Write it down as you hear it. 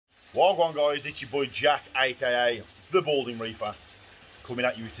Wagwan guys, it's your boy Jack, aka the Balding Reefer, coming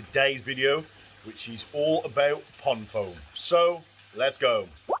at you with today's video, which is all about pond foam. So, let's go.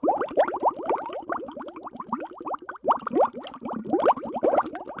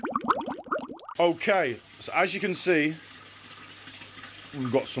 Okay, so as you can see,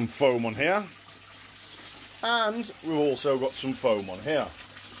 we've got some foam on here, and we've also got some foam on here.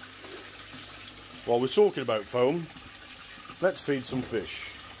 While we're talking about foam, let's feed some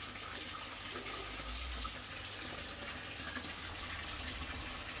fish.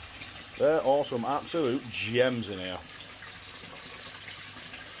 There are some absolute gems in here.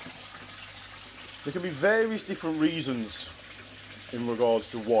 There can be various different reasons in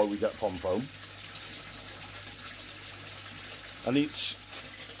regards to why we get pond foam. And it's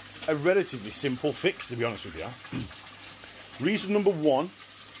a relatively simple fix, to be honest with you. Reason number one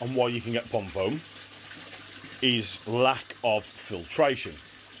on why you can get pond foam is lack of filtration.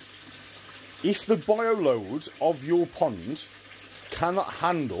 If the bioload of your pond cannot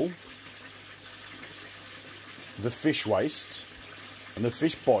handle the fish waste and the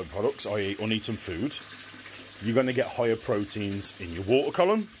fish byproducts, i.e. uneaten food, you're going to get higher proteins in your water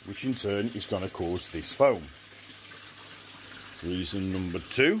column, which in turn is going to cause this foam. Reason number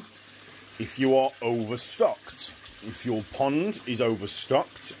two, if you are overstocked. If your pond is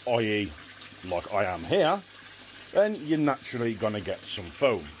overstocked, i.e. like I am here, then you're naturally going to get some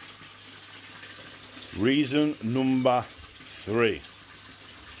foam. Reason number three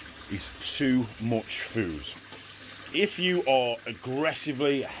is too much food. If you are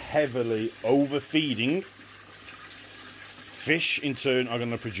aggressively, heavily overfeeding, fish in turn are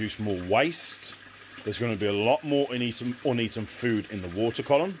going to produce more waste. There's going to be a lot more uneaten food in the water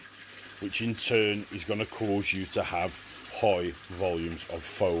column, which in turn is going to cause you to have high volumes of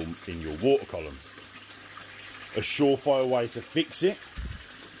foam in your water column. A surefire way to fix it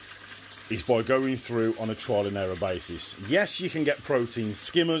is by going through on a trial and error basis. Yes, you can get protein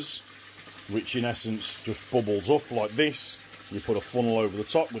skimmers, which in essence just bubbles up like this. You put a funnel over the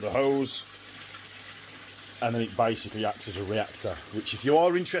top with a hose, and then it basically acts as a reactor, which if you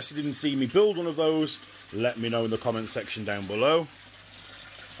are interested in seeing me build one of those, let me know in the comment section down below,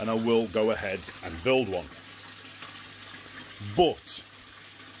 and I will go ahead and build one. But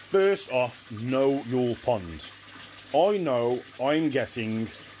first off, know your pond. I know I'm getting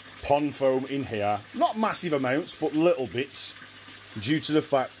pond foam in here, not massive amounts, but little bits, due to the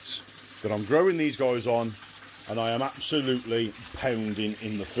fact that I'm growing these guys on and I am absolutely pounding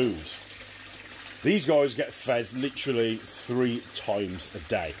in the food. These guys get fed literally 3 times a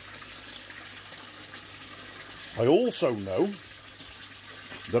day. I also know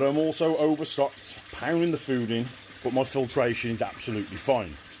that I'm also overstocked, pounding the food in, but my filtration is absolutely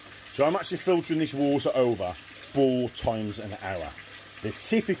fine. So I'm actually filtering this water over 4 times an hour. The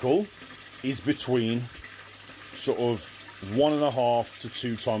typical is between sort of 1.5 to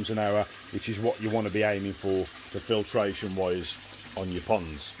 2 times an hour, which is what you want to be aiming for filtration wise on your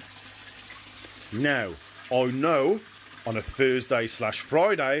ponds. Now, I know on a Thursday /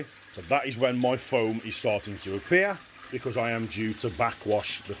 Friday that is when my foam is starting to appear, because I am due to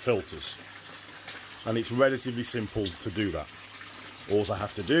backwash the filters. And it's relatively simple to do that. All I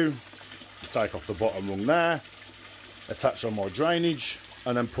have to do is take off the bottom rung there, attach on my drainage,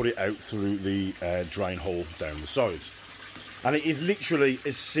 and then put it out through the drain hole down the side. And it is literally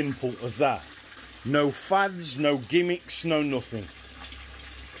as simple as that. No fads, no gimmicks, no nothing.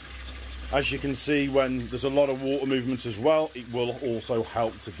 As you can see, when there's a lot of water movement as well, it will also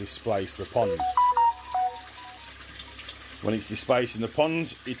help to displace the pond. When it's displacing the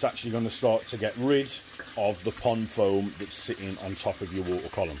pond, it's actually going to start to get rid of the pond foam that's sitting on top of your water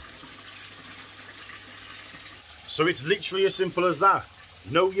column. So it's literally as simple as that.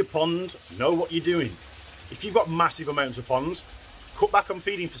 Know your pond, know what you're doing. If you've got massive amounts of ponds, cut back on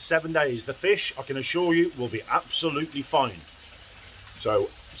feeding for 7 days. The fish, I can assure you, will be absolutely fine. So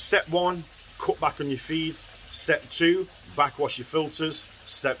step 1, cut back on your feeds. Step 2, backwash your filters.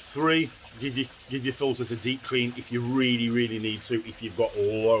 Step 3, give your filters a deep clean if you really need to, if you've got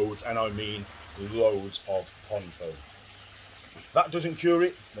loads, and I mean loads of pond foam. If that doesn't cure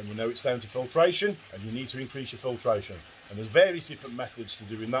it, then you know it's down to filtration, and you need to increase your filtration. And there's various different methods to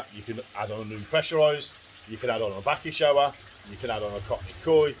doing that. You can add on a new pressurized, you can add on a backy shower, you can add on a cottony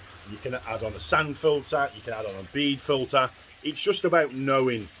koi, you can add on a sand filter, you can add on a bead filter. It's just about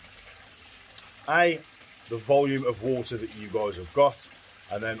knowing the volume of water that you guys have got,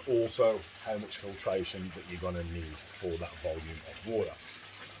 and then also how much filtration that you're going to need for that volume of water.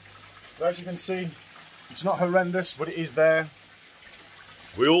 So as you can see, it's not horrendous, but it is there.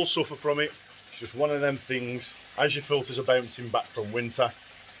 We all suffer from it. It's just one of them things. As your filters are bouncing back from winter,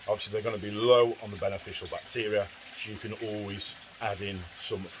 Obviously they're going to be low on the beneficial bacteria, so you can always add in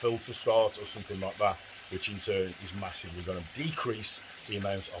some filter starch or something like that, which in turn is massively going to decrease the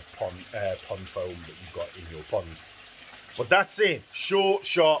amount of pond foam that you've got in your pond. But that's it. Short,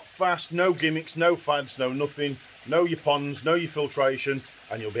 sharp, fast, no gimmicks, no fads, no nothing. Know your ponds, know your filtration,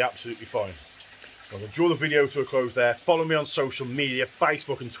 and you'll be absolutely fine. I'm going to draw the video to a close there. Follow me on social media.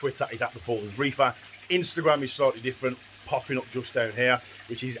 Facebook and Twitter is at the Balding Reefer. Instagram is slightly different, popping up just down here,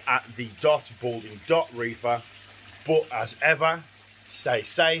 which is at the .balding.reefer. But as ever, stay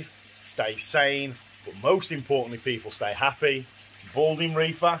safe, stay sane, but most importantly, people, stay happy. Balding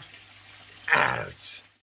Reefer, out.